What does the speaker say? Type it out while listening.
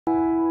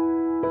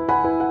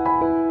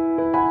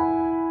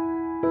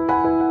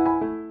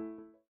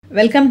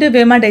Welcome to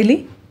వేమా daily.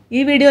 ఈ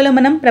వీడియోలో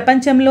మనం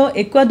ప్రపంచంలో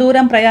ఎక్కువ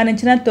దూరం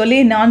ప్రయాణించిన తొలి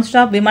నాన్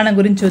స్టాప్ విమానం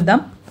గురించి చూద్దాం.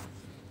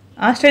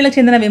 ఆస్ట్రేలియాకు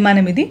చెందిన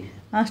విమానం ఇది.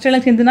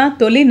 ఆస్ట్రేలియాకు చెందిన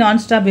తొలి నాన్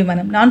స్టాప్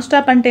విమానం. నాన్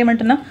స్టాప్ అంటే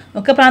ఏమంటున్నాం,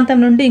 ఒక ప్రాంతం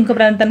నుండి ఇంకో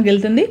ప్రాంతానికి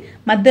వెళ్తుంది,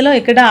 మధ్యలో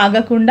ఎక్కడ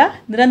ఆగకుండా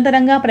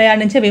నిరంతరంగా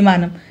ప్రయాణించే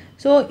విమానం.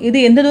 సో ఇది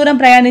ఎంత దూరం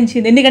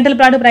ప్రయాణించింది, ఎన్ని గంటల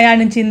పాటు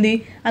ప్రయాణించింది,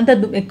 అంత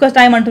ఎక్కువ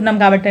టైం అంటున్నాం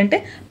కాబట్టి అంటే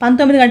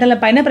 19 గంటల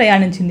పైన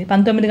ప్రయాణించింది.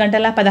 19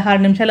 గంటల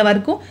 16 నిమిషాల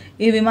వరకు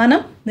ఈ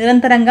విమానం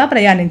నిరంతరంగా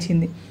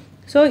ప్రయాణించింది.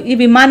 సో ఈ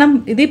విమానం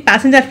ఇది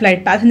ప్యాసింజర్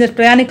ఫ్లైట్, ప్యాసింజర్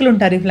ప్రయాణికులు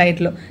ఉంటారు ఈ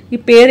ఫ్లైట్లో. ఈ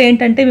పేరు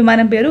ఏంటంటే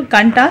విమానం పేరు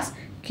కంటాస్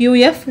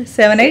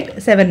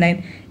QF7879.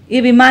 ఈ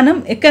విమానం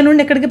ఎక్కడి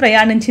నుండి ఎక్కడికి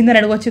ప్రయాణించింది అని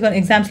అడగవచ్చు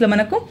ఎగ్జామ్స్లో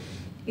మనకు.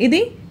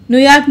 ఇది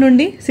న్యూయార్క్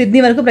నుండి సిడ్నీ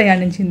వరకు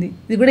ప్రయాణించింది.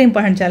 ఇది కూడా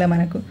ఇంపార్టెంట్ చాలా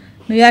మనకు.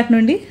 న్యూయార్క్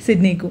నుండి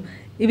సిడ్నీకు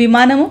ఈ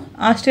విమానము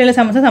ఆస్ట్రేలియా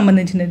సంస్థకు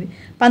సంబంధించినది.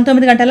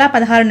 19 గంటల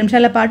 16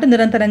 నిమిషాల పాటు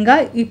నిరంతరంగా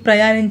ఈ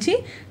ప్రయాణించి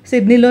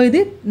సిడ్నీలో,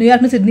 ఇది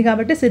న్యూయార్క్ నుండి సిడ్నీ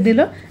కాబట్టి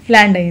సిడ్నీలో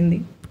ల్యాండ్ అయ్యింది.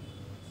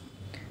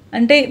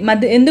 అంటే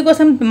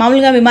ఎందుకోసం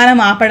మామూలుగా విమానం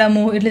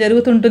ఆపడము ఇట్లా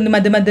జరుగుతుంటుంది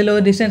మధ్య మధ్యలో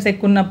డిస్టెన్స్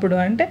ఎక్కువ ఉన్నప్పుడు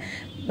అంటే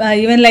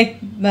ఈవెన్ లైక్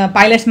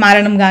పైలట్స్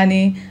మారడం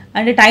కానీ,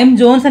 అంటే టైం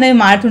జోన్స్ అనేవి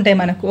మారుతుంటాయి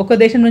మనకు. ఒక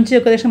దేశం నుంచి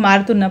ఒక దేశం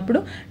మారుతున్నప్పుడు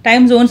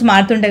టైం జోన్స్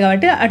మారుతుంటాయి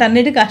కాబట్టి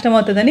అటన్నిటికీ కష్టం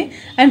అవుతుందని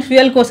అండ్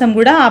ఫ్యూయల్ కోసం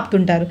కూడా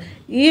ఆపుతుంటారు.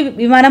 ఈ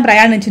విమానం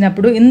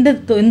ప్రయాణించినప్పుడు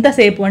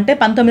ఇంతసేపు అంటే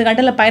 19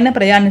 గంటల పైన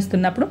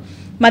ప్రయాణిస్తున్నప్పుడు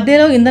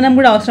మధ్యలో ఇంధనం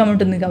కూడా అవసరం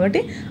ఉంటుంది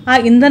కాబట్టి ఆ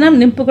ఇంధనం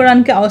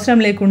నింపుకోవడానికి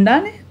అవసరం లేకుండా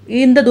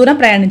ఇంత దూరం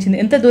ప్రయాణించింది.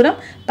 ఎంత దూరం?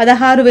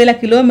 16,000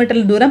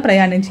 కిలోమీటర్ల దూరం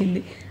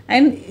ప్రయాణించింది.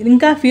 అండ్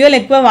ఇంకా ఫ్యూయల్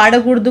ఎక్కువ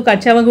వాడకూడదు,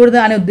 ఖర్చు అవ్వకూడదు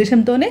అనే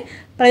ఉద్దేశంతోనే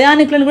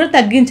ప్రయాణికులను కూడా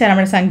తగ్గించారు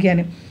అన్నమాట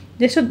సంఖ్యని.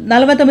 జస్ట్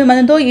 49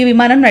 మందితో ఈ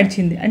విమానం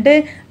నడిచింది. అంటే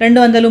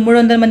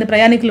 200-300 మంది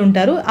ప్రయాణికులు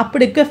ఉంటారు,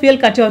 అప్పుడు ఎక్కువ ఫ్యూయల్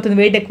ఖర్చు అవుతుంది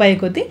వెయిట్ ఎక్కువ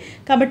అయిపోతే.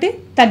 కాబట్టి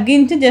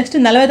తగ్గించి జస్ట్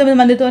 49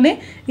 మందితోనే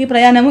ఈ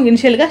ప్రయాణము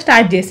ఇనిషియల్గా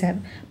స్టార్ట్ చేశారు.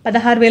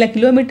 16,000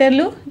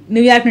 కిలోమీటర్లు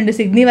న్యూయార్క్ నుండి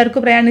సిడ్నీ వరకు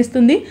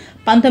ప్రయాణిస్తుంది.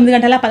 19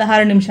 గంటల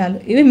 16 నిమిషాలు.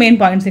 ఇవి మెయిన్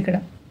పాయింట్స్ ఇక్కడ.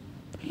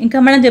 ఇంకా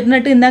మనం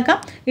చెప్పినట్టు ఇందాక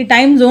ఈ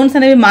టైం జోన్స్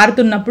అనేవి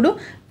మారుతున్నప్పుడు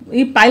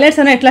ఈ పైలట్స్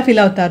అనేవి ఎట్లా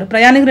ఫీల్ అవుతారు,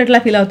 ప్రయాణికులు ఎట్లా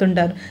ఫీల్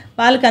అవుతుంటారు,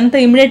 వాళ్ళకి అంత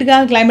ఇమీడియట్గా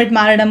క్లైమేట్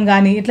మారడం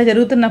కానీ ఇట్లా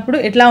జరుగుతున్నప్పుడు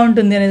ఎట్లా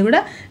ఉంటుంది అనేది కూడా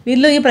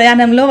వీళ్ళు ఈ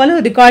ప్రయాణంలో వాళ్ళు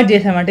రికార్డ్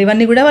చేశారన్నమాట.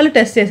 ఇవన్నీ కూడా వాళ్ళు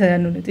టెస్ట్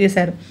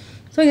చేశారు.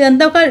 సో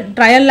ఇదంతా ఒక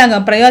ట్రయల్ లాగా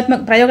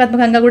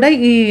ప్రయోగాత్మకంగా కూడా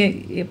ఈ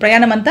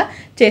ప్రయాణం అంతా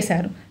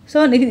చేశారు. సో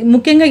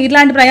ముఖ్యంగా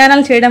ఇలాంటి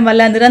ప్రయాణాలు చేయడం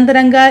వల్ల,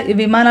 నిరంతరంగా ఈ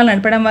విమానాలు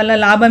నడపడం వల్ల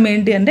లాభం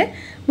ఏంటి అంటే,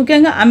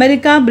 ముఖ్యంగా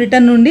అమెరికా,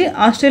 బ్రిటన్ నుండి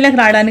ఆస్ట్రేలియాకి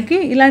రావడానికి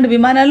ఇలాంటి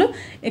విమానాలు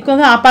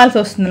ఎక్కువగా ఆపాల్సి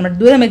వస్తుంది అన్నమాట.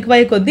 దూరం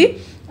ఎక్కువై కొద్దీ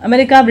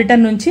అమెరికా,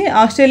 బ్రిటన్ నుంచి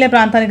ఆస్ట్రేలియా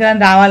ప్రాంతానికి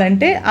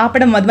రావాలంటే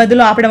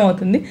మధ్యలో ఆపడం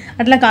అవుతుంది.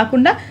 అట్లా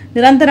కాకుండా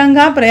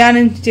నిరంతరంగా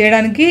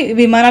చేయడానికి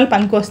విమానాలు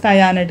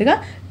పనికొస్తాయా అన్నట్టుగా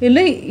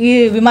వీళ్ళు ఈ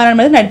విమానం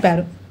మీద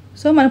నడిపారు.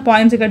 సో మన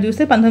పాయింట్స్ ఇక్కడ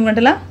చూస్తే 19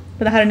 గంటల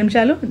 16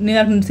 నిమిషాలు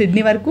న్యూయార్క్ నుండి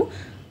సిడ్నీ వరకు.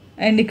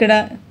 అండ్ ఇక్కడ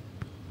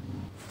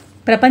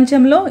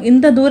ప్రపంచంలో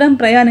ఇంత దూరం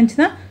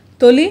ప్రయాణించిన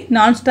తొలి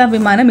నాన్ స్టాప్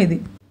విమానం ఇది.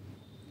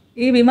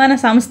 ఈ విమాన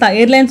సంస్థ,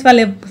 ఎయిర్లైన్స్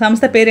వాళ్ళ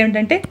సంస్థ పేరు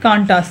ఏమిటంటే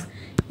కాంటాస్.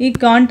 ఈ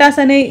కాంటాస్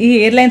అనే ఈ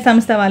ఎయిర్లైన్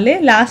సంస్థ వాళ్ళే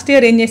లాస్ట్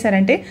ఇయర్ ఏం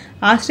చేశారంటే,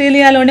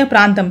 ఆస్ట్రేలియాలోని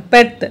ప్రాంతం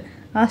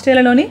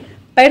ఆస్ట్రేలియాలోని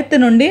పెర్త్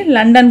నుండి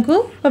లండన్కు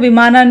ఒక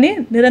విమానాన్ని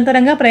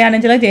నిరంతరంగా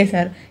ప్రయాణించేలా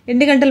చేశారు.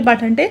 ఎన్ని గంటల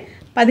పాటు అంటే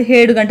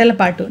 17 గంటల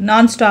పాటు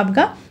నాన్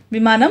స్టాప్గా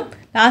విమానం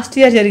లాస్ట్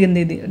ఇయర్ జరిగింది.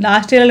 ఇది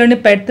ఆస్ట్రేలియాలోని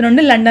పెర్త్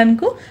నుండి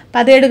లండన్కు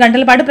 17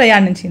 గంటల పాటు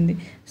ప్రయాణించింది.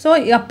 సో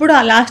అప్పుడు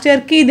లాస్ట్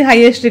ఇయర్కి ఇది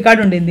హైయెస్ట్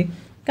రికార్డ్ ఉండింది.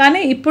 కానీ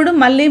ఇప్పుడు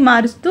మళ్ళీ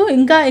మారుస్తూ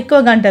ఇంకా ఎక్కువ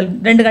గంటలు,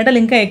 2 గంటలు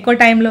ఇంకా ఎక్కువ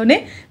టైంలోనే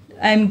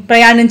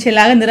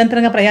ప్రయాణించేలాగా,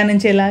 నిరంతరంగా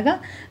ప్రయాణించేలాగా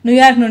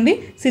న్యూయార్క్ నుండి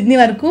సిడ్నీ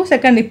వరకు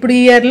ఇప్పుడు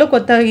ఈ ఇయర్లో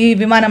కొత్త ఈ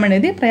విమానం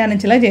అనేది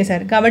ప్రయాణించేలా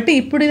చేశారు. కాబట్టి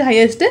ఇప్పుడు ఇది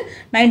హైయెస్ట్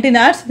 19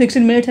 hours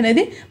 16 minutes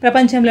అనేది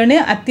ప్రపంచంలోనే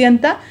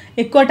అత్యంత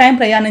ఎక్కువ టైం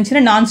ప్రయాణించిన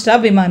నాన్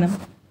స్టాప్ విమానం.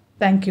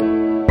 Thank you.